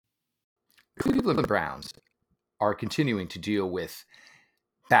Cleveland Browns are continuing to deal with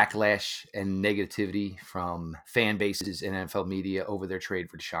backlash and negativity from fan bases and NFL media over their trade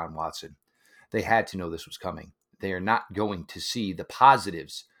for Deshaun Watson. They had to know this was coming. They are not going to see the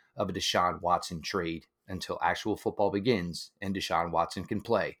positives of a Deshaun Watson trade until actual football begins and Deshaun Watson can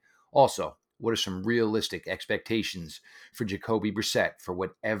play. Also, what are some realistic expectations for Jacoby Brissett for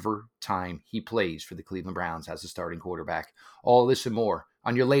whatever time he plays for the Cleveland Browns as a starting quarterback? All this and more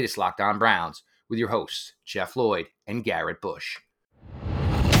on your latest Locked On Browns with your hosts, Jeff Lloyd and Garrett Bush.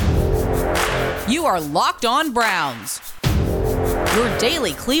 You are Locked On Browns, your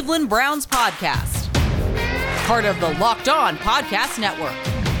daily Cleveland Browns podcast. Part of the Locked On Podcast Network,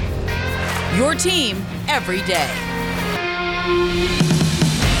 your team every day.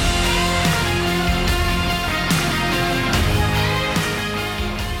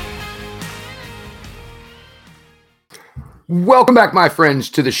 Welcome back, my friends,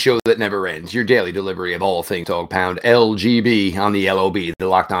 to the show that never ends, your daily delivery of all things Dog Pound LGB on the LOB, the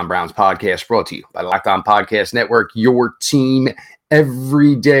Locked On Browns podcast, brought to you by the Locked On Podcast Network, your team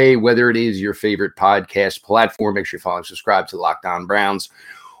every day, whether it is your favorite podcast platform. Make sure you follow and subscribe to Locked On Browns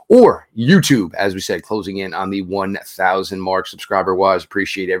or YouTube, as we said, closing in on the 1,000 mark subscriber-wise.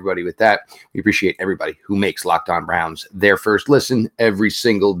 Appreciate everybody with that. We appreciate everybody who makes Locked On Browns their first listen every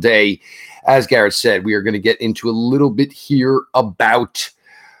single day. As Garrett said, we are going to get into a little bit here about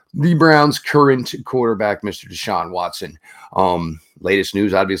the Browns' current quarterback, Mr. Deshaun Watson. Latest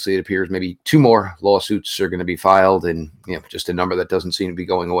news, obviously, it appears maybe 2 more lawsuits are going to be filed, and just a number that doesn't seem to be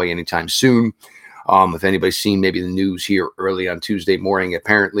going away anytime soon. If anybody's seen maybe the news here early on Tuesday morning,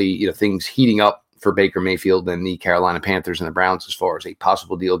 apparently, things heating up for Baker Mayfield and the Carolina Panthers and the Browns as far as a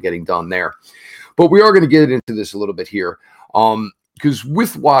possible deal getting done there. But we are going to get into this a little bit here because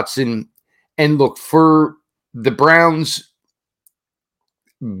with Watson, and look, for the Browns,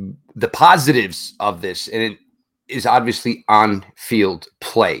 the positives of this, and it is obviously on-field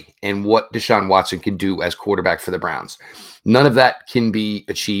play and what Deshaun Watson can do as quarterback for the Browns. None of that can be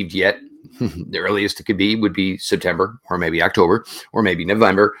achieved yet. The earliest it could be would be September or maybe October or maybe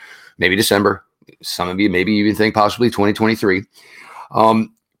November, maybe December. Some of you maybe even think possibly 2023. The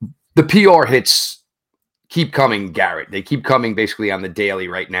PR hits keep coming, Garrett. They keep coming basically on the daily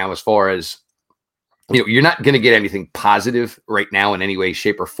right now as far as, you're not going to get anything positive right now in any way,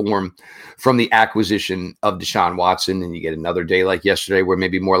 shape, or form from the acquisition of Deshaun Watson. And you get another day like yesterday where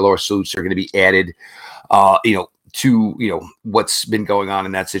maybe more lawsuits are going to be added, to what's been going on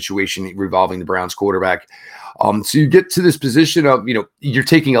in that situation revolving the Browns quarterback. So you get to this position of you're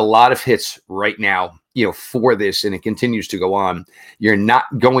taking a lot of hits right now for this, and it continues to go on. You're not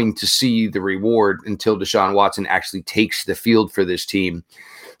going to see the reward until Deshaun Watson actually takes the field for this team.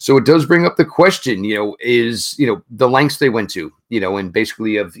 So it does bring up the question, is the lengths they went to, and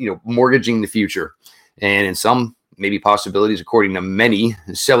basically of mortgaging the future, and in some maybe possibilities, according to many,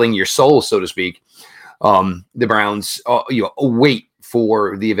 selling your soul, so to speak. The Browns, wait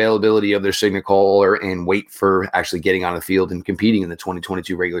for the availability of their signal caller and wait for actually getting on the field and competing in the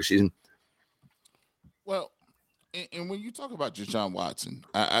 2022 regular season. Well, and when you talk about Deshaun Watson,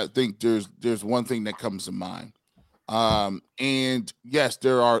 I think there's one thing that comes to mind. And yes,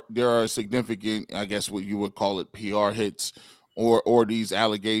 there are significant, I guess what you would call it, PR hits or these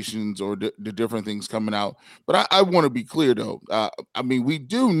allegations or the different things coming out. But I want to be clear though. We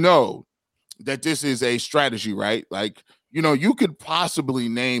do know that this is a strategy, right? Like, you could possibly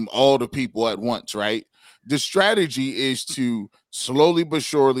name all the people at once, right? The strategy is to slowly but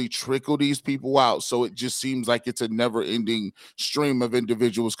surely trickle these people out. So it just seems like it's a never ending stream of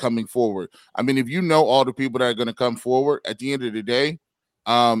individuals coming forward. If you know all the people that are going to come forward at the end of the day,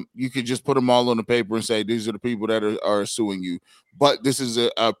 you could just put them all on the paper and say, these are the people that are suing you. But this is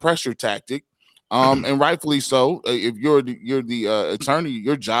a pressure tactic. And rightfully so. If you're the attorney,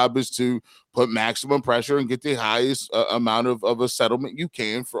 your job is to put maximum pressure and get the highest amount of a settlement you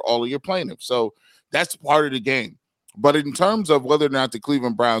can for all of your plaintiffs. So that's part of the game. But in terms of whether or not the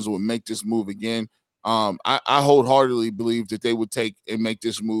Cleveland Browns would make this move again, I wholeheartedly believe that they would take and make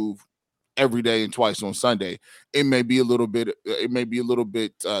this move every day and twice on Sunday. It may be a little bit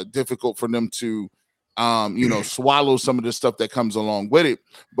difficult for them to swallow some of the stuff that comes along with it.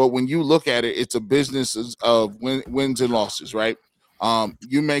 But when you look at it, it's a business of wins and losses, right?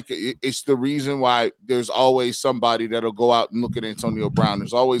 It's the reason why there's always somebody that'll go out and look at Antonio Brown.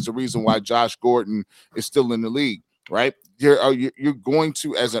 There's always a reason why Josh Gordon is still in the league, right? You're going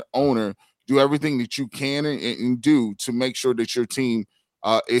to, as an owner, do everything that you can and do to make sure that your team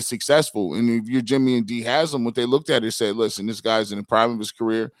is successful. And if you're Jimmy and D Haslam, what they looked at is said, listen, this guy's in the prime of his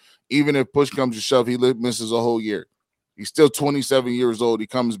career. Even if push comes to shove, he misses a whole year. He's still 27 years old. He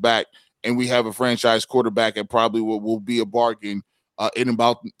comes back and we have a franchise quarterback at probably what will be a bargain in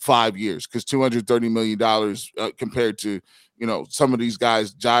about 5 years, because $230 million compared to, some of these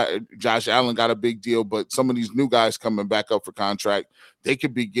guys, Josh Allen got a big deal, but some of these new guys coming back up for contract, they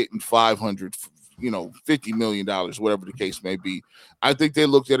could be getting $500, $50 million, whatever the case may be. I think they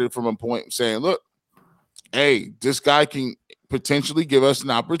looked at it from a point saying, look, hey, this guy can potentially give us an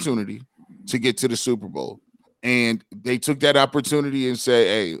opportunity to get to the Super Bowl. And they took that opportunity and say,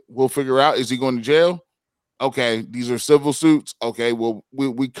 hey, we'll figure out, is he going to jail? Okay, these are civil suits. Okay, well,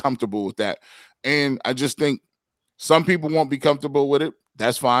 we comfortable with that. And I just think some people won't be comfortable with it.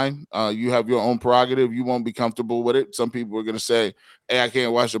 That's fine. You have your own prerogative. You won't be comfortable with it. Some people are going to say, hey, I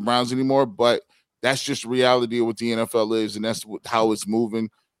can't watch the Browns anymore. But that's just reality of what the NFL is, and that's how it's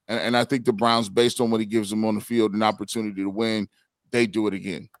moving. And I think the Browns, based on what he gives them on the field, an opportunity to win, they do it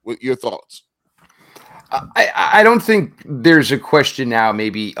again. What your thoughts? I don't think there's a question now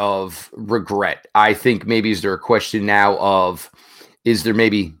maybe of regret. I think maybe is there a question now of, is there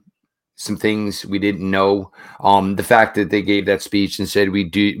maybe some things we didn't know? The fact that they gave that speech and said we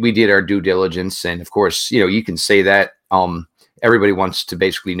did our due diligence, and of course, you can say that. Everybody wants to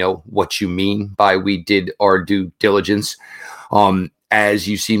basically know what you mean by we did our due diligence. As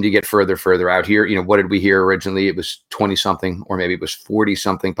you seem to get further out here, what did we hear originally? It was 20 something, or maybe it was 40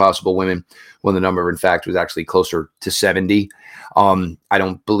 something possible women, when the number in fact was actually closer to 70. I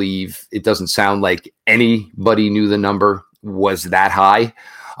don't believe, it doesn't sound like anybody knew the number was that high.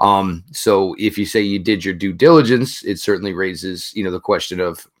 So if you say you did your due diligence, it certainly raises, the question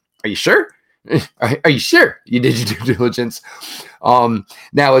of, are you sure? Are you sure you did your due diligence?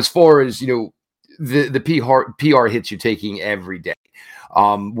 Now, as far as, the PR hits you're taking every day,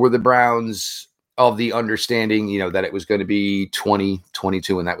 were the Browns of the understanding, that it was going to be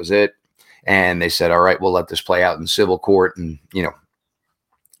 2022 and that was it? And they said, all right, we'll let this play out in civil court, and,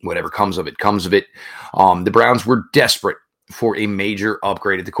 whatever comes of it, comes of it. The Browns were desperate for a major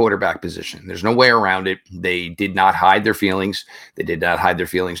upgrade at the quarterback position. There's no way around it. They did not hide their feelings. They did not hide their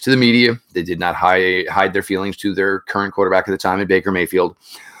feelings to the media. They did not hide their feelings to their current quarterback at the time, in Baker Mayfield.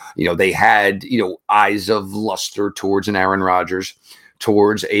 They had, eyes of luster towards an Aaron Rodgers,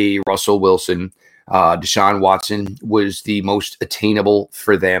 towards a Russell Wilson. Deshaun Watson was the most attainable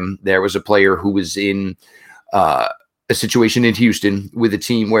for them. There was a player who was in a situation in Houston with a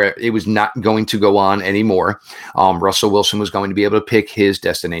team where it was not going to go on anymore. Russell Wilson was going to be able to pick his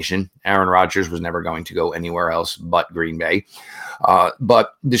destination. Aaron Rodgers was never going to go anywhere else but Green Bay.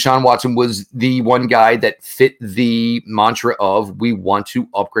 But Deshaun Watson was the one guy that fit the mantra of, we want to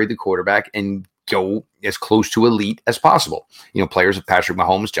upgrade the quarterback and go as close to elite as possible. Players of Patrick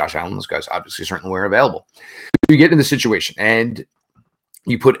Mahomes, Josh Allen, those guys obviously certainly were available. You get in the situation and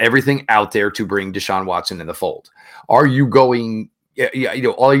you put everything out there to bring Deshaun Watson in the fold. Are you going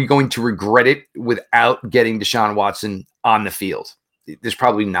to regret it without getting Deshaun Watson on the field? There's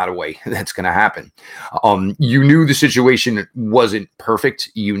probably not a way that's going to happen. You knew the situation wasn't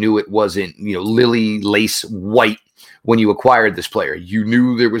perfect. You knew it wasn't, lily lace white when you acquired this player. You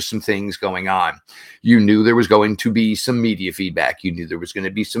knew there was some things going on. You knew there was going to be some media feedback. You knew there was going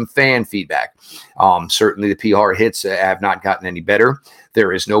to be some fan feedback. Certainly the PR hits have not gotten any better.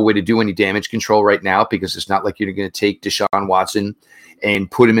 There is no way to do any damage control right now, because it's not like you're going to take Deshaun Watson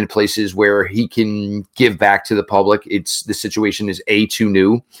and put him in places where he can give back to the public. The situation is too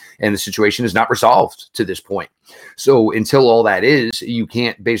new, and the situation is not resolved to this point. So until all that is, you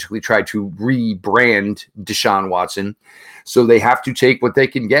can't basically try to rebrand Deshaun Watson. So they have to take what they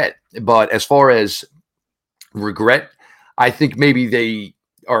can get. But as far as regret, I think maybe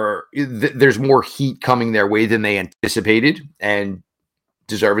there's more heat coming their way than they anticipated, and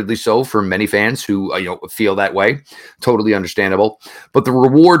deservedly so for many fans who feel that way. Totally understandable. But the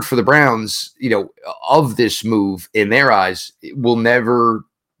reward for the Browns, of this move in their eyes, will never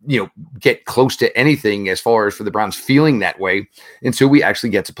get close to anything as far as for the Browns feeling that way until we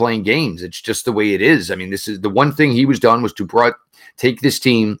actually get to playing games. It's just the way it is. I mean, this is the one thing he was done, was to take this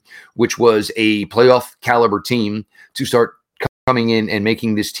team, which was a playoff caliber team, to start coming in and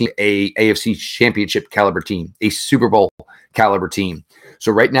making this team a AFC championship caliber team, a Super Bowl caliber team.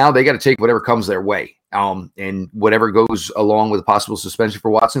 So right now they got to take whatever comes their way. And whatever goes along with a possible suspension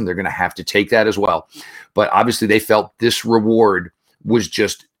for Watson, they're going to have to take that as well. But obviously they felt this reward was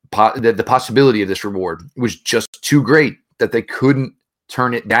just the possibility of this reward was just too great that they couldn't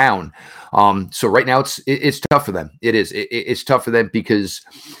turn it down. So right now it's tough for them. It is. It's tough for them because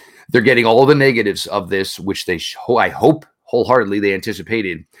they're getting all the negatives of this, which I hope wholeheartedly they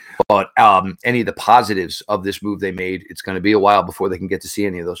anticipated. But any of the positives of this move they made, it's going to be a while before they can get to see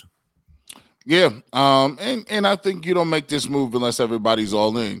any of those. Yeah. And I think you don't make this move unless everybody's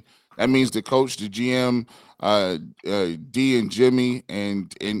all in. That means the coach, the GM, D and Jimmy,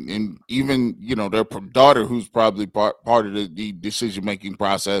 and even their daughter, who's probably part of the decision making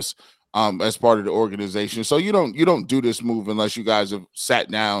process as part of the organization. So you don't do this move unless you guys have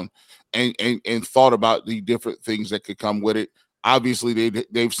sat down and thought about the different things that could come with it. Obviously,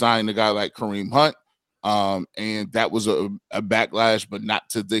 they've signed a guy like Kareem Hunt, and that was a backlash, but not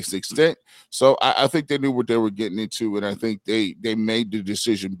to this extent. So I think they knew what they were getting into, and I think they made the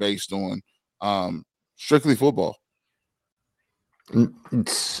decision based on strictly football.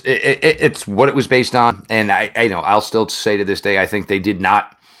 It's what it was based on, and I know I'll still say to this day I think they did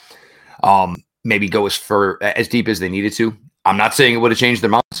not maybe go as deep as they needed to. I'm not saying it would have changed their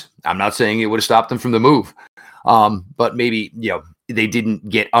minds. I'm not saying it would have stopped them from the move. But maybe, they didn't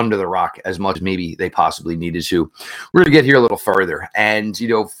get under the rock as much as maybe they possibly needed to. We're going to get here a little further. And,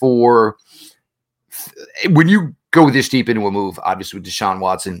 when you go this deep into a move, obviously with Deshaun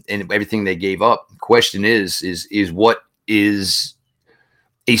Watson and everything they gave up, the question is what is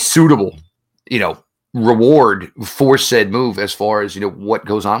a suitable, reward for said move as far as, what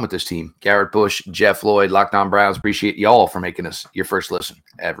goes on with this team. Garrett Bush, Jeff Lloyd, Locked On Browns, appreciate y'all for making us your first listen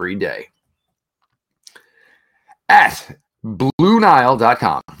every day. At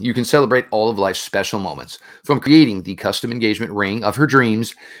BlueNile.com, you can celebrate all of life's special moments, from creating the custom engagement ring of her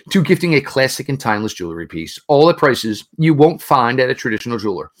dreams to gifting a classic and timeless jewelry piece, all at prices you won't find at a traditional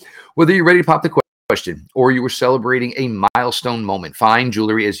jeweler. Whether you're ready to pop the question or you were celebrating a milestone moment, find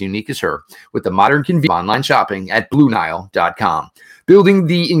jewelry as unique as her with the modern convenience of online shopping at BlueNile.com. Building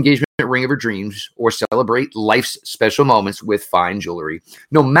the engagement ring of her dreams or celebrate life's special moments with fine jewelry.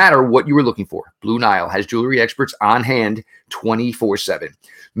 No matter what you were looking for, Blue Nile has jewelry experts on hand 24/7.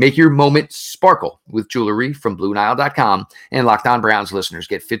 Make your moment sparkle with jewelry from BlueNile.com, and Locked On Browns listeners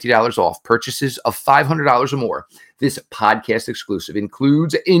get $50 off purchases of $500 or more. This podcast exclusive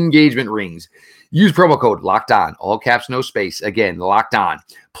includes engagement rings. Use promo code Locked On, all caps, no space. Again, Locked On.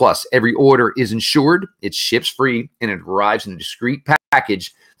 Plus, every order is insured, it ships free, and it arrives in a discreet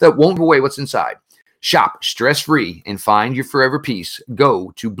package that won't give away what's inside. Shop stress-free and find your forever piece.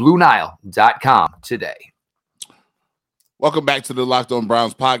 Go to BlueNile.com today. Welcome back to the Locked On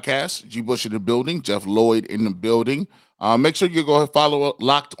Browns podcast. G. Bush in the building, Jeff Lloyd in the building. Make sure you go ahead and follow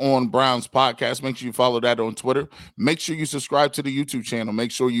Locked On Browns podcast. Make sure you follow that on Twitter. Make sure you subscribe to the YouTube channel.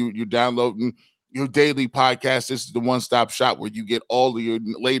 Make sure you're downloading your daily podcast. This is the one-stop shop where you get all of your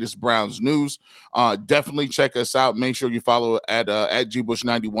latest Browns news. Definitely check us out. Make sure you follow at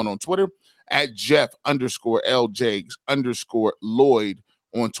GBush91 on Twitter, at Jeff_LJ_Lloyd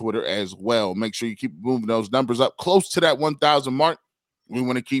on Twitter as well. Make sure you keep moving those numbers up close to that 1,000 mark. We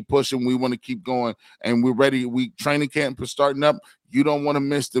want to keep pushing. We want to keep going, and we're ready. Training camp is starting up. You don't want to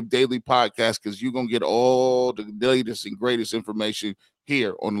miss the daily podcast because you're going to get all the latest and greatest information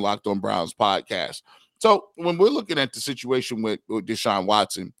here on the Locked On Browns podcast. So when we're looking at the situation with Deshaun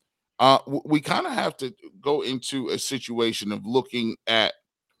Watson, we kind of have to go into a situation of looking at,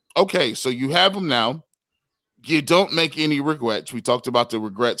 okay, so you have him now. You don't make any regrets. We talked about the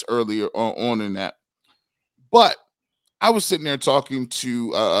regrets earlier on in that. But I was sitting there talking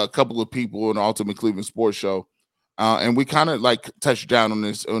to a couple of people on the Ultimate Cleveland Sports Show, and we kind of touched down on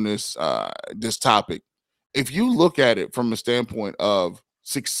this topic. If you look at it from a standpoint of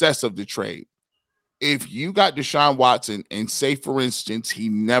success of the trade, if you got Deshaun Watson and say, for instance, he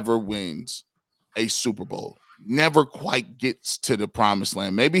never wins a Super Bowl, never quite gets to the promised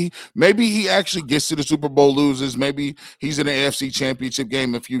land. Maybe he actually gets to the Super Bowl, loses. Maybe he's in the AFC Championship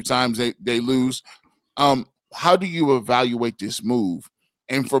game a few times, they lose. How do you evaluate this move?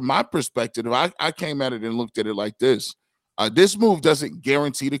 And from my perspective, I came at it and looked at it like this. This move doesn't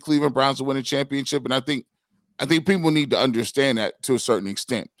guarantee the Cleveland Browns will win a championship, and I think people need to understand that to a certain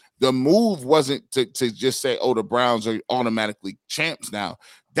extent. The move wasn't to just say, oh, the Browns are automatically champs now.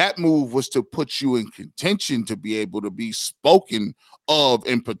 That move was to put you in contention to be able to be spoken of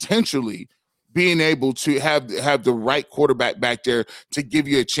and potentially being able to have the right quarterback back there to give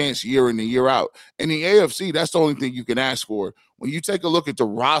you a chance year in and year out. In the AFC, that's the only thing you can ask for. When you take a look at the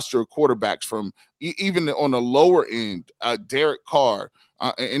roster of quarterbacks from even on the lower end, Derek Carr,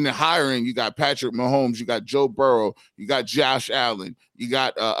 in the higher end, you got Patrick Mahomes, you got Joe Burrow, you got Josh Allen, you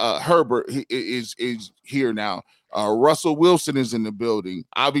got Herbert is here now. Russell Wilson is in the building.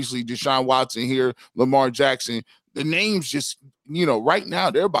 Obviously, Deshaun Watson here, Lamar Jackson. The names just, right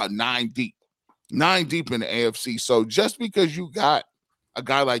now, they're about 9 deep in the AFC. So just because you got a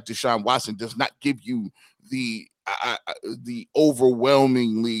guy like Deshaun Watson does not give you the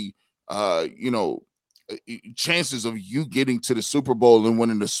overwhelmingly, chances of you getting to the Super Bowl and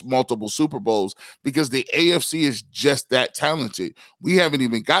winning the multiple Super Bowls, because the AFC is just that talented. We haven't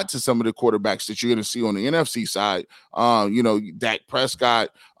even got to some of the quarterbacks that you're going to see on the NFC side. Dak Prescott,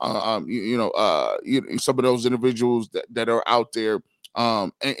 some of those individuals that are out there.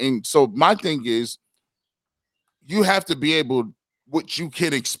 And so my thing is, you have to be able, what you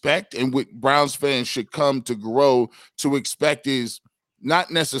can expect and what Browns fans should come to grow to expect is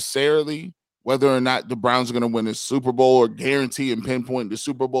not necessarily whether or not the Browns are going to win the Super Bowl or guarantee and pinpoint the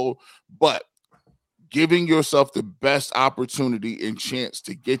Super Bowl, but giving yourself the best opportunity and chance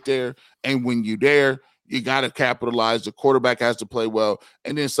to get there. And when you're there, you got to capitalize. The quarterback has to play well.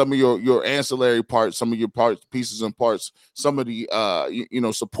 And then some of your ancillary parts, some of your parts, pieces and parts, some of the,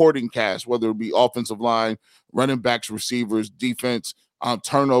 supporting cast, whether it be offensive line, running backs, receivers, defense,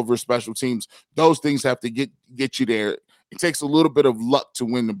 turnover, special teams, those things have to get you there. It takes a little bit of luck to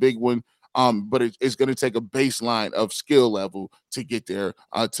win the big one. But it's going to take a baseline of skill level to get there,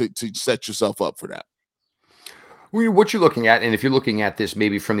 to set yourself up for that. What you're looking at, and if you're looking at this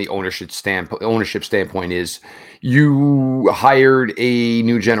maybe from the ownership standpoint, is you hired a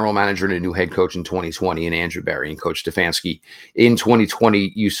new general manager and a new head coach in 2020 in Andrew Berry and Coach Stefanski. In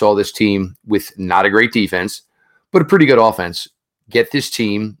 2020, you saw this team with not a great defense, but a pretty good offense get this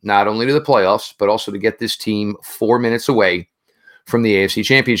team not only to the playoffs, but also to get this team 4 minutes away from the AFC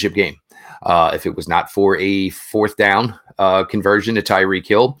Championship game. If it was not for a fourth down conversion to Tyreek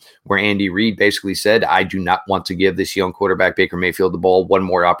Hill, where Andy Reid basically said, I do not want to give this young quarterback Baker Mayfield the ball one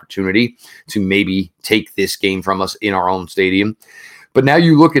more opportunity to maybe take this game from us in our own stadium. But now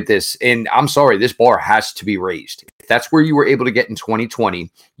you look at this, and I'm sorry, this bar has to be raised. If that's where you were able to get in 2020,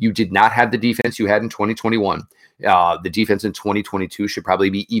 you did not have the defense you had in 2021. The defense in 2022 should probably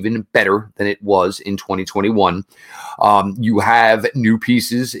be even better than it was in 2021. You have new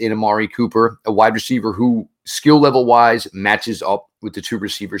pieces in Amari Cooper, a wide receiver who skill level wise matches up with the two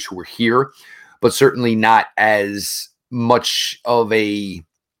receivers who were here, but certainly not as much of a,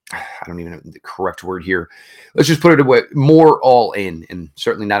 I don't even know the correct word here. Let's just put it away, more all in, and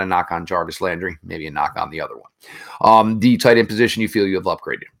certainly not a knock on Jarvis Landry, maybe a knock on the other one. The tight end position, you feel you have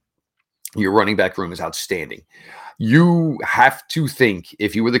upgraded. Your running back room is outstanding. You have to think,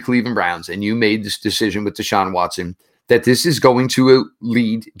 if you were the Cleveland Browns and you made this decision with Deshaun Watson, that this is going to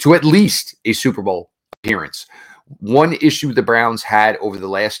lead to at least a Super Bowl appearance. One issue the Browns had over the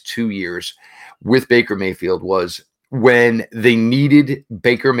last 2 years with Baker Mayfield was when they needed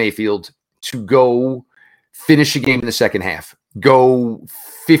Baker Mayfield to go finish a game in the second half, go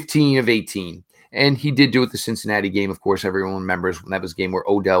 15 of 18. And he did do it the Cincinnati game. Of course, everyone remembers when that was a game where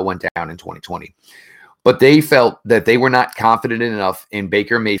Odell went down in 2020. But they felt that they were not confident enough in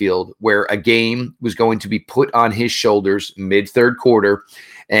Baker Mayfield, where a game was going to be put on his shoulders mid-third quarter,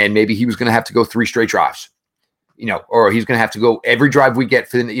 and maybe he was going to have to go 3 straight drives, or he's going to have to go every drive we get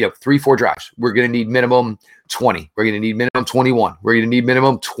for 3-4 drives. We're going to need minimum 20. We're going to need minimum 21. We're going to need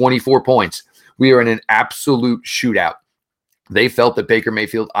minimum 24 points. We are in an absolute shootout. They felt that Baker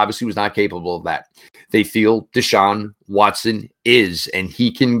Mayfield obviously was not capable of that. They feel Deshaun Watson is, and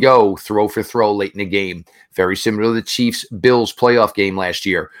he can go throw for throw late in the game. Very similar to the Chiefs-Bills playoff game last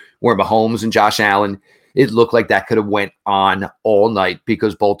year, where Mahomes and Josh Allen, it looked like that could have went on all night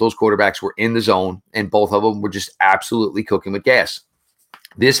because both those quarterbacks were in the zone and both of them were just absolutely cooking with gas.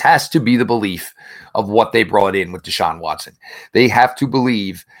 This has to be the belief of what they brought in with Deshaun Watson. They have to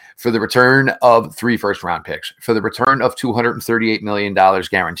believe for the return of 3 first-round picks, for the return of $238 million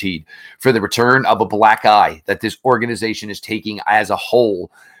guaranteed, for the return of a black eye that this organization is taking as a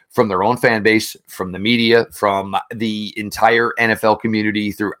whole from their own fan base, from the media, from the entire NFL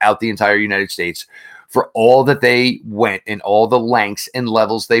community throughout the entire United States, for all that they went and all the lengths and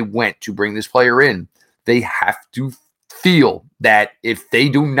levels they went to bring this player in. They have to feel that if they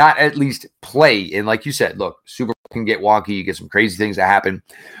do not at least play, and like you said, look, Super Bowl can get wonky, you get some crazy things that happen,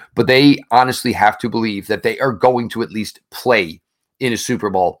 but they honestly have to believe that they are going to at least play in a Super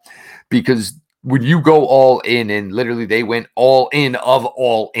Bowl, because when you go all in, and literally they went all in of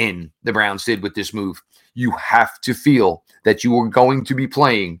all in, the Browns did with this move, you have to feel that you are going to be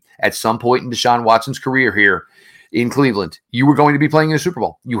playing at some point in Deshaun Watson's career here in Cleveland. You were going to be playing in a Super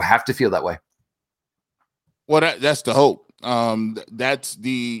Bowl. You have to feel that way. Well, that's the hope. That's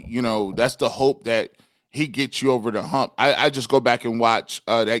the hope that he gets you over the hump. I just go back and watch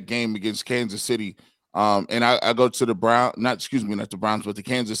that game against Kansas City. And I go to the not the Browns, but the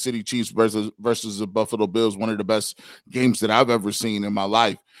Kansas City Chiefs versus the Buffalo Bills, one of the best games that I've ever seen in my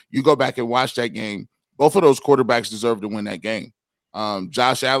life. You go back and watch that game. Both of those quarterbacks deserve to win that game.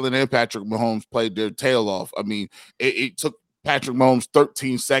 Josh Allen and Patrick Mahomes played their tail off. I mean, it took Patrick Mahomes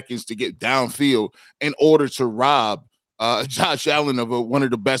 13 seconds to get downfield in order to rob Josh Allen of one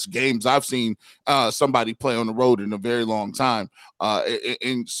of the best games I've seen somebody play on the road in a very long time.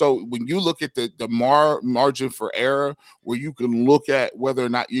 And so when you look at the margin for error, where you can look at whether or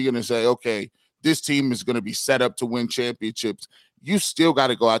not you're going to say, okay, this team is going to be set up to win championships, you still got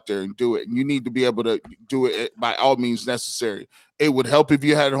to go out there and do it. And you need to be able to do it by all means necessary. It would help if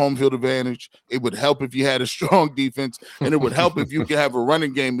you had a home field advantage. It would help if you had a strong defense. And it would help if you could have a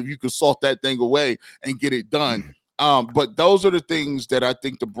running game, if you could salt that thing away and get it done. But those are the things that I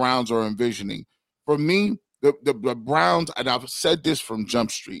think the Browns are envisioning. For me, the Browns, and I've said this from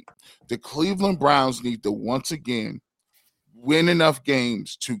Jump Street, the Cleveland Browns need to once again win enough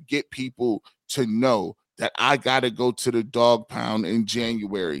games to get people to know that I got to go to the dog pound in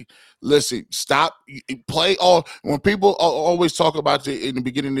January. Listen, stop, play all. When people always talk about it in the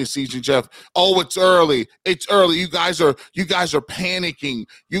beginning of the season, Jeff, oh, it's early. It's early. You guys are panicking.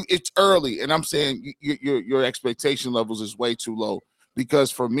 It's early. And I'm saying your expectation levels is way too low, because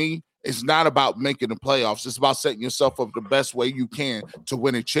for me, it's not about making the playoffs. It's about setting yourself up the best way you can to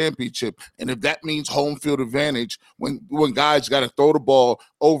win a championship. And if that means home field advantage, when guys got to throw the ball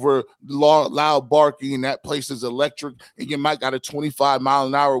over loud barking and that place is electric and you might got a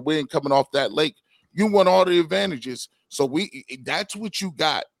 25-mile-an-hour wind coming off that lake, you want all the advantages. So that's what you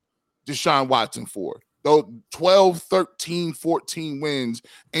got Deshaun Watson for. Those 12, 13, 14 wins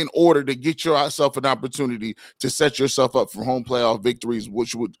in order to get yourself an opportunity to set yourself up for home playoff victories,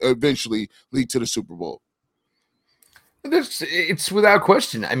 which would eventually lead to the Super Bowl. It's without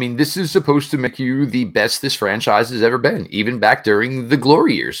question. I mean, this is supposed to make you the best this franchise has ever been, even back during the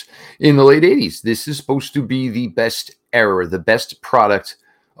glory years in the late 80s. This is supposed to be the best era, the best product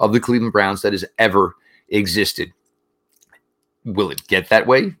of the Cleveland Browns that has ever existed. Will it get that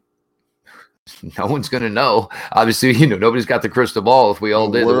way? No one's going to know. Obviously, nobody's got the crystal ball. If we all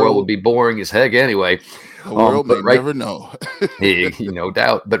did, the world would be boring as heck anyway. The world may never know. No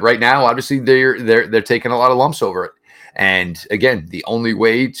doubt. But right now, obviously, they're taking a lot of lumps over it. And again, the only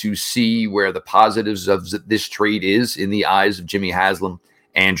way to see where the positives of this trade is in the eyes of Jimmy Haslam,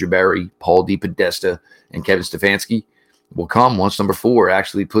 Andrew Berry, Paul DePodesta, and Kevin Stefanski will come once number 4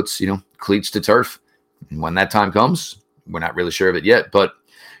 actually puts, cleats to turf. And when that time comes, we're not really sure of it yet, but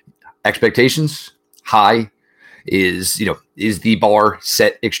expectations high. Is the bar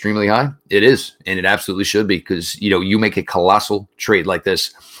set extremely high? It is, and it absolutely should be, because you make a colossal trade like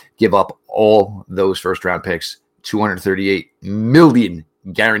this, give up all those first round picks, $238 million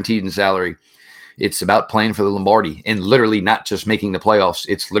guaranteed in salary. It's about playing for the Lombardi, and literally not just making the playoffs.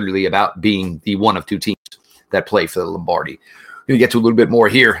 It's literally about being the one of 2 teams that play for the Lombardi. We're gonna get to a little bit more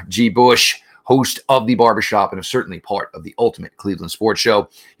here. G. Bush, host of The Barbershop, and certainly part of the Ultimate Cleveland Sports Show.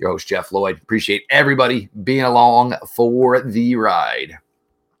 Your host, Jeff Lloyd. Appreciate everybody being along for the ride.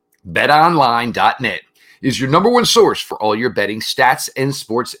 BetOnline.net is your number 1 source for all your betting stats and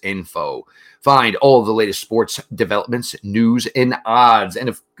sports info. Find all of the latest sports developments, news, and odds,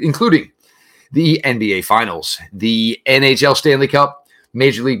 and including the NBA Finals, the NHL Stanley Cup,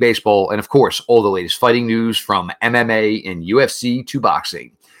 Major League Baseball, and of course, all the latest fighting news from MMA and UFC to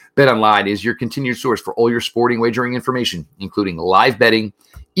boxing. BetOnline is your continued source for all your sporting wagering information, including live betting,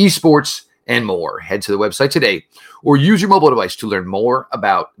 esports, and more. Head to the website today or use your mobile device to learn more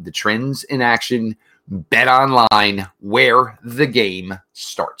about the trends in action. BetOnline, where the game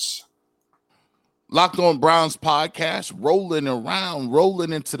starts. Locked On Browns podcast,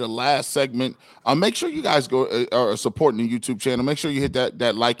 rolling into the last segment. Make sure you guys go are supporting the YouTube channel. Make sure you hit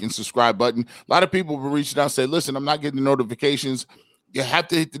that like and subscribe button. A lot of people will reach out and say, listen, I'm not getting the notifications. You have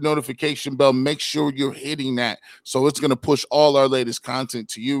to hit the notification bell. Make sure you're hitting that. So it's going to push all our latest content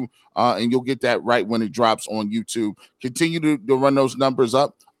to you, and you'll get that right when it drops on YouTube. Continue to run those numbers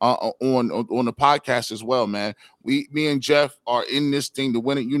up on the podcast as well, man. Me and Jeff are in this thing to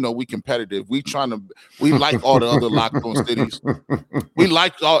win it. We competitive. We like all the other Locked On cities. We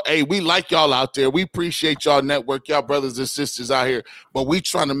like y'all out there. We appreciate y'all network, y'all brothers and sisters out here. But we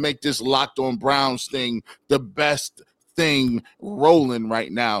trying to make this Locked On Browns thing the best thing rolling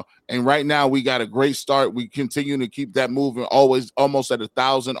right now. And right now we got a great start. We continue to keep that moving, always almost at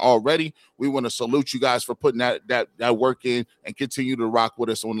 1,000 already. We want to salute you guys for putting that work in and continue to rock with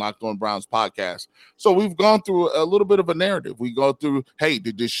us on Locked On Browns podcast. So we've gone through a little bit of a narrative. We go through, hey,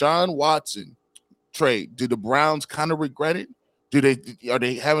 the Deshaun Watson trade, did the Browns kind of regret it? Are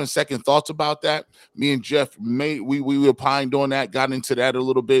they having second thoughts about that? Me and Jeff we opined on that, got into that a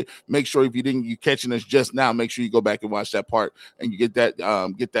little bit. Make sure if you catching us just now, make sure you go back and watch that part and you get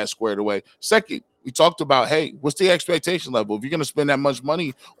that squared away. Second, we talked about, hey, what's the expectation level? If you're going to spend that much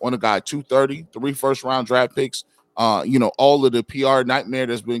money on a guy, 230, 3 first-round draft picks, all of the PR nightmare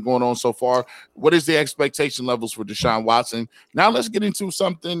that's been going on so far. What is the expectation levels for Deshaun Watson? Now let's get into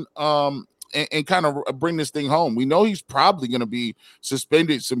something and kind of bring this thing home. We know he's probably going to be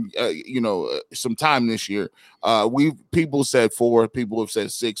suspended some time this year. People said 4, people have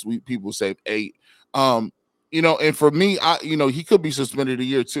said 6, people said 8. And for me, he could be suspended a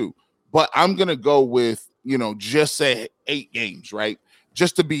year too. But I'm going to go with, just say 8 games, right?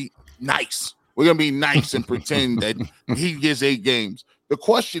 Just to be nice. We're going to be nice and pretend that he gets 8 games. The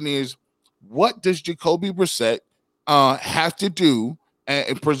question is, what does Jacoby Brissett have to do,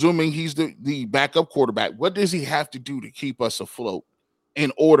 and presuming he's the backup quarterback, what does he have to do to keep us afloat in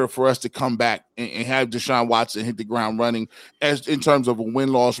order for us to come back and have Deshaun Watson hit the ground running as in terms of a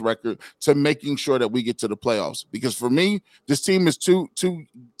win-loss record to making sure that we get to the playoffs? Because for me, this team is too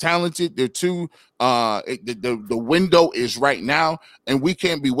talented. They're too the window is right now, and we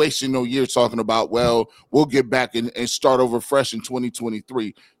can't be wasting no years talking about, well, we'll get back and start over fresh in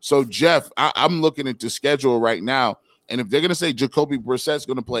 2023. So, Jeff, I'm looking at the schedule right now, and if they're going to say Jacoby Brissett's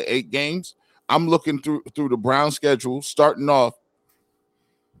going to play 8 games, I'm looking through the Browns schedule, starting off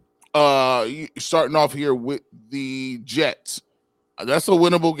here with the Jets. That's a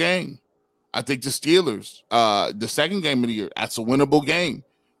winnable game. I think the Steelers, the second game of the year, that's a winnable game.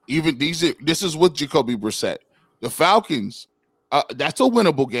 Even this is with Jacoby Brissett. The Falcons, that's a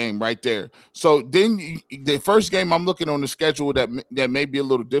winnable game right there. So then the first game I'm looking on the schedule that may be a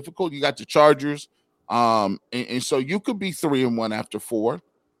little difficult. You got the Chargers, and so you could be 3-1 after 4.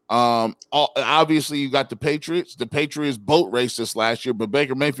 Obviously, you got the Patriots. The Patriots boat raced this last year, but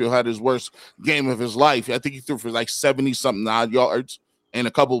Baker Mayfield had his worst game of his life. I think he threw for like 70-something odd yards and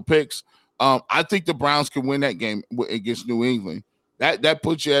a couple of picks. I think the Browns can win that game against New England. That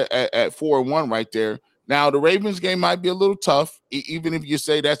puts you at 4-1 right there. Now, the Ravens game might be a little tough, even if you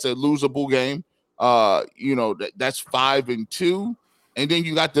say that's a losable game. That's 5-2. And then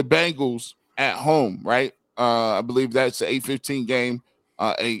you got the Bengals at home, right? I believe that's an 8-15 game.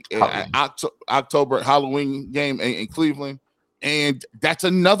 October Halloween game in Cleveland, and that's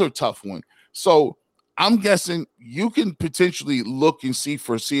another tough one. So I'm guessing you can potentially look and see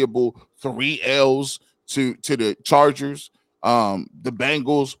foreseeable 3 L's to the Chargers, the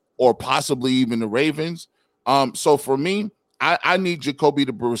Bengals, or possibly even the Ravens. So for me, I need Jacoby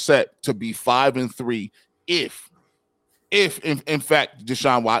Brissett to be 5-3 if in fact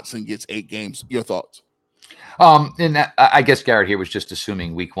Deshaun Watson gets 8 games. Your thoughts? And that, I guess Garrett here was just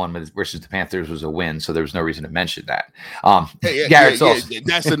assuming week 1 versus the Panthers was a win, so there was no reason to mention that. Garrett's also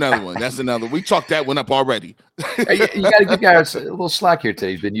that's another one. That's another. We chalked that one up already. You got to give Garrett a little slack here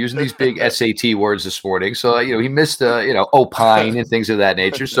today. He's been using these big SAT words this morning, so he missed opine and things of that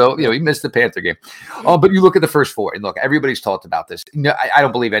nature. So he missed the Panther game. But you look at the first 4, and look, everybody's talked about this. I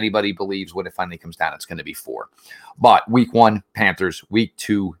don't believe anybody believes when it finally comes down, it's going to be 4. But week 1, Panthers. Week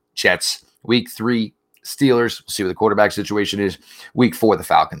 2, Jets. Week 3, Steelers. We'll see what the quarterback situation is. Week 4, the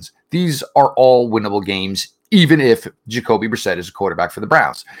Falcons. These are all winnable games, even if Jacoby Brissett is a quarterback for the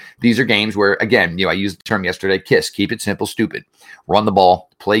Browns. These are games where, again, I used the term yesterday, KISS, keep it simple, stupid. Run the ball,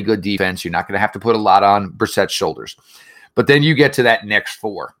 play good defense. You're not going to have to put a lot on Brissett's shoulders. But then you get to that next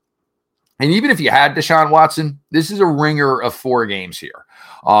 4. And even if you had Deshaun Watson, this is a ringer of 4 games here.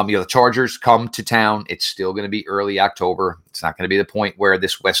 The Chargers come to town. It's still going to be early October. It's not going to be the point where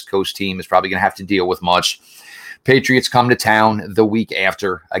this West Coast team is probably going to have to deal with much. Patriots come to town the week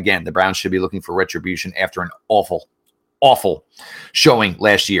after. Again, the Browns should be looking for retribution after an awful showing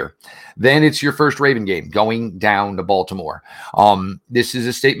last year. Then it's your first Raven game going down to Baltimore. This is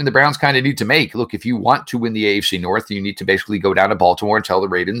a statement the Browns kind of need to make. Look, if you want to win the AFC North, you need to basically go down to Baltimore and tell the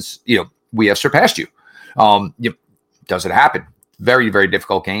Ravens, we have surpassed you. Does it happen? Very, very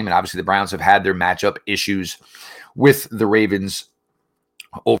difficult game. And obviously the Browns have had their matchup issues with the Ravens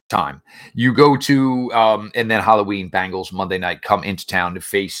over time. You go to, and then Halloween, Bengals, Monday night, come into town to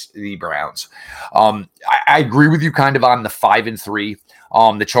face the Browns. I agree with you kind of on the 5-3.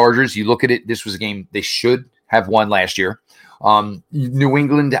 The Chargers, you look at it, this was a game they should have won last year. New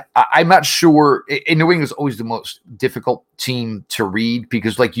England, I'm not sure. And New England is always the most difficult team to read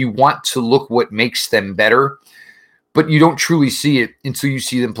because, you want to look what makes them better, but you don't truly see it until you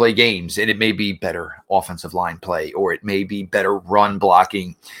see them play games. And it may be better offensive line play, or it may be better run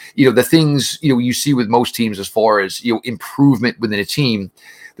blocking. The things, you see with most teams as far as, improvement within a team.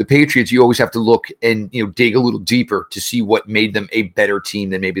 The Patriots, you always have to look and, dig a little deeper to see what made them a better team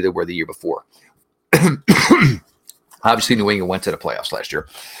than maybe they were the year before. Obviously, New England went to the playoffs last year.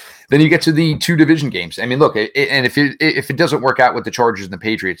 Then you get to the 2 division games. I mean, look, and if it doesn't work out with the Chargers and the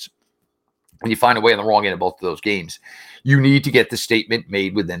Patriots, and you find a way on the wrong end of both of those games, you need to get the statement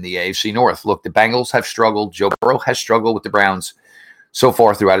made within the AFC North. Look, the Bengals have struggled. Joe Burrow has struggled with the Browns so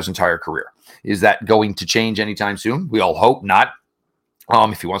far throughout his entire career. Is that going to change anytime soon? We all hope not.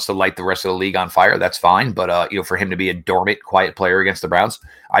 If he wants to light the rest of the league on fire, that's fine. But, for him to be a dormant, quiet player against the Browns,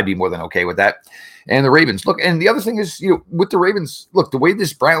 I'd be more than okay with that. And the Ravens, look, and the other thing is, with the Ravens, look, the way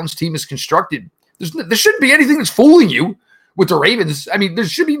this Browns team is constructed, there shouldn't be anything that's fooling you with the Ravens. I mean, there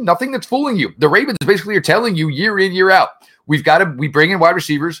should be nothing that's fooling you. The Ravens basically are telling you year in, year out, we bring in wide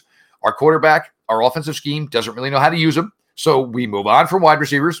receivers. Our quarterback, our offensive scheme doesn't really know how to use them. So we move on from wide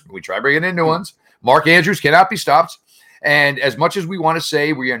receivers. We try bringing in new ones. Mark Andrews cannot be stopped. And as much as we want to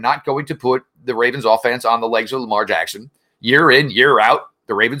say we are not going to put the Ravens offense on the legs of Lamar Jackson, year in, year out,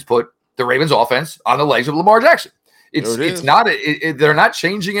 the Ravens put the Ravens offense on the legs of Lamar Jackson. They're not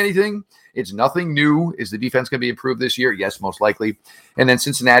changing anything. It's nothing new. Is the defense going to be improved this year? Yes, most likely. And then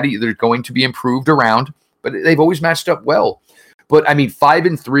Cincinnati, they're going to be improved around, but they've always matched up well. But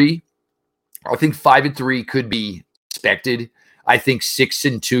 5-3, I think 5-3 could be expected. I think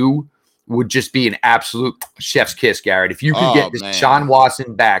 6-2 would just be an absolute chef's kiss, Garrett. If you could get Deshaun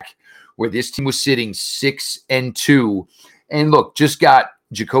Watson back where this team was sitting 6-2, and look, just got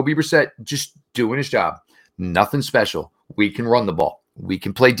Jacoby Brissett just doing his job. Nothing special. We can run the ball. We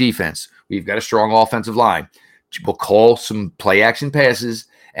can play defense. We've got a strong offensive line. We'll call some play action passes,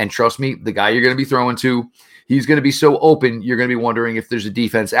 and trust me, the guy you're going to be throwing to, he's going to be so open, you're going to be wondering if there's a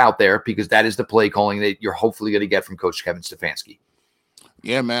defense out there, because that is the play calling that you're hopefully going to get from Coach Kevin Stefanski.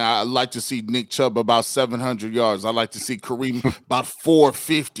 Yeah, man, I'd like to see Nick Chubb about 700 yards. I'd like to see Kareem about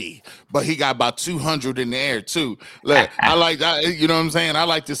 450, but he got about 200 in the air, too. Look, I like that. You know what I'm saying? I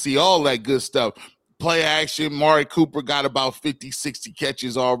like to see all that good stuff. Play action. Mari Cooper got about 50, 60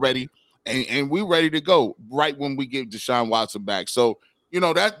 catches already, and we ready to go right when we get Deshaun Watson back. So,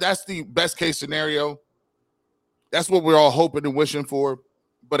 that's the best case scenario. That's what we're all hoping and wishing for.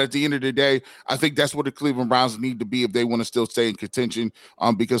 But at the end of the day, I think that's what the Cleveland Browns need to be if they want to still stay in contention.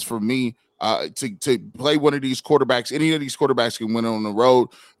 Because for me, to play one of these quarterbacks, any of these quarterbacks can win on the road.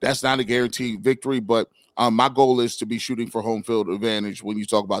 That's not a guaranteed victory, but my goal is to be shooting for home field advantage when you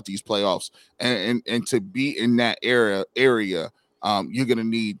talk about these playoffs, and to be in that area. You're gonna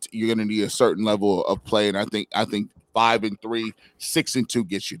need a certain level of play, and I think 5-3, 6-2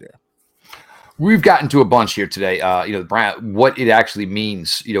 gets you there. We've gotten to a bunch here today. What it actually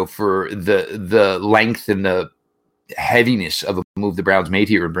means, for the length and the heaviness of a move the Browns made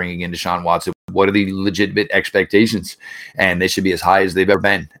here and bringing in Deshaun Watson. What are the legitimate expectations? And they should be as high as they've ever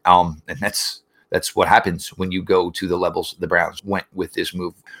been. And that's what happens when you go to the levels the Browns went with this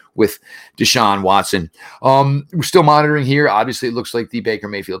move with Deshaun Watson. We're still monitoring here. Obviously, it looks like the Baker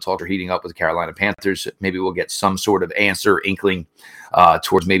Mayfield talks are heating up with the Carolina Panthers. Maybe we'll get some sort of answer, inkling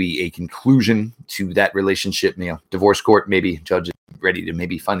towards maybe a conclusion to that relationship. Divorce court, maybe judge is ready to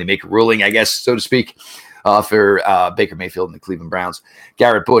maybe finally make a ruling, I guess, so to speak, for Baker Mayfield and the Cleveland Browns.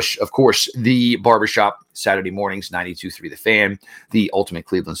 Garrett Bush, of course, the Barbershop, Saturday mornings, 92.3 The Fan, the Ultimate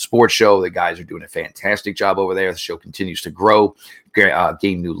Cleveland Sports Show. The guys are doing a fantastic job over there. The show continues to grow,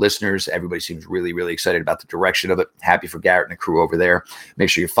 gain new listeners. Everybody seems really, really excited about the direction of it. Happy for Garrett and the crew over there. Make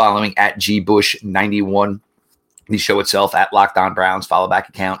sure you're following at GBush91. The show itself at Locked On Browns. Follow back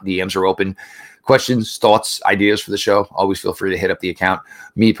account. DMs are open. Questions, thoughts, ideas for the show, always feel free to hit up the account.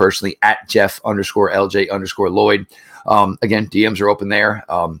 Me personally at Jeff_LJ_Lloyd. Again, DMs are open there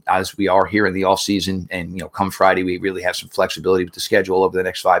as we are here in the off season. And, come Friday, we really have some flexibility with the schedule over the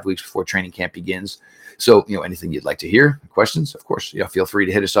next 5 weeks before training camp begins. So, anything you'd like to hear, questions, of course, feel free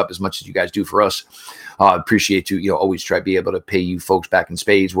to hit us up as much as you guys do for us. Appreciate you. Always try to be able to pay you folks back in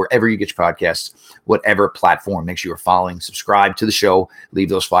spades wherever you get your podcasts, whatever platform. Make sure you're following, subscribe to the show, leave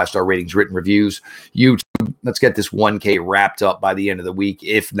those 5-star ratings, written reviews. YouTube, let's get this 1K wrapped up by the end of the week,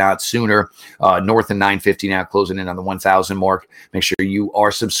 if not sooner. North and 950 now, closing in on the 1,000 mark. Make sure you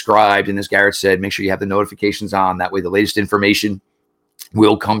are subscribed. And as Garrett said, make sure you have the notifications on. That way, the latest information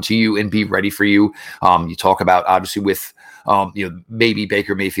will come to you and be ready for you. You talk about, obviously, with maybe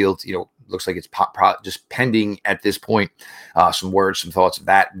Baker Mayfield, looks like it's just pending at this point. Some words, some thoughts of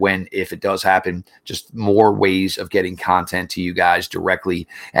that if it does happen, just more ways of getting content to you guys directly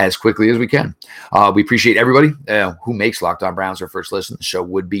as quickly as we can. We appreciate everybody who makes Locked On Browns their first listen. The show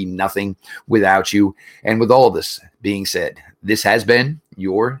would be nothing without you. And with all of this being said, this has been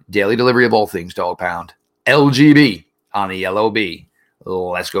your daily delivery of all things Dog Pound. LGB on the LOB.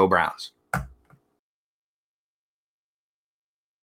 Let's go Browns.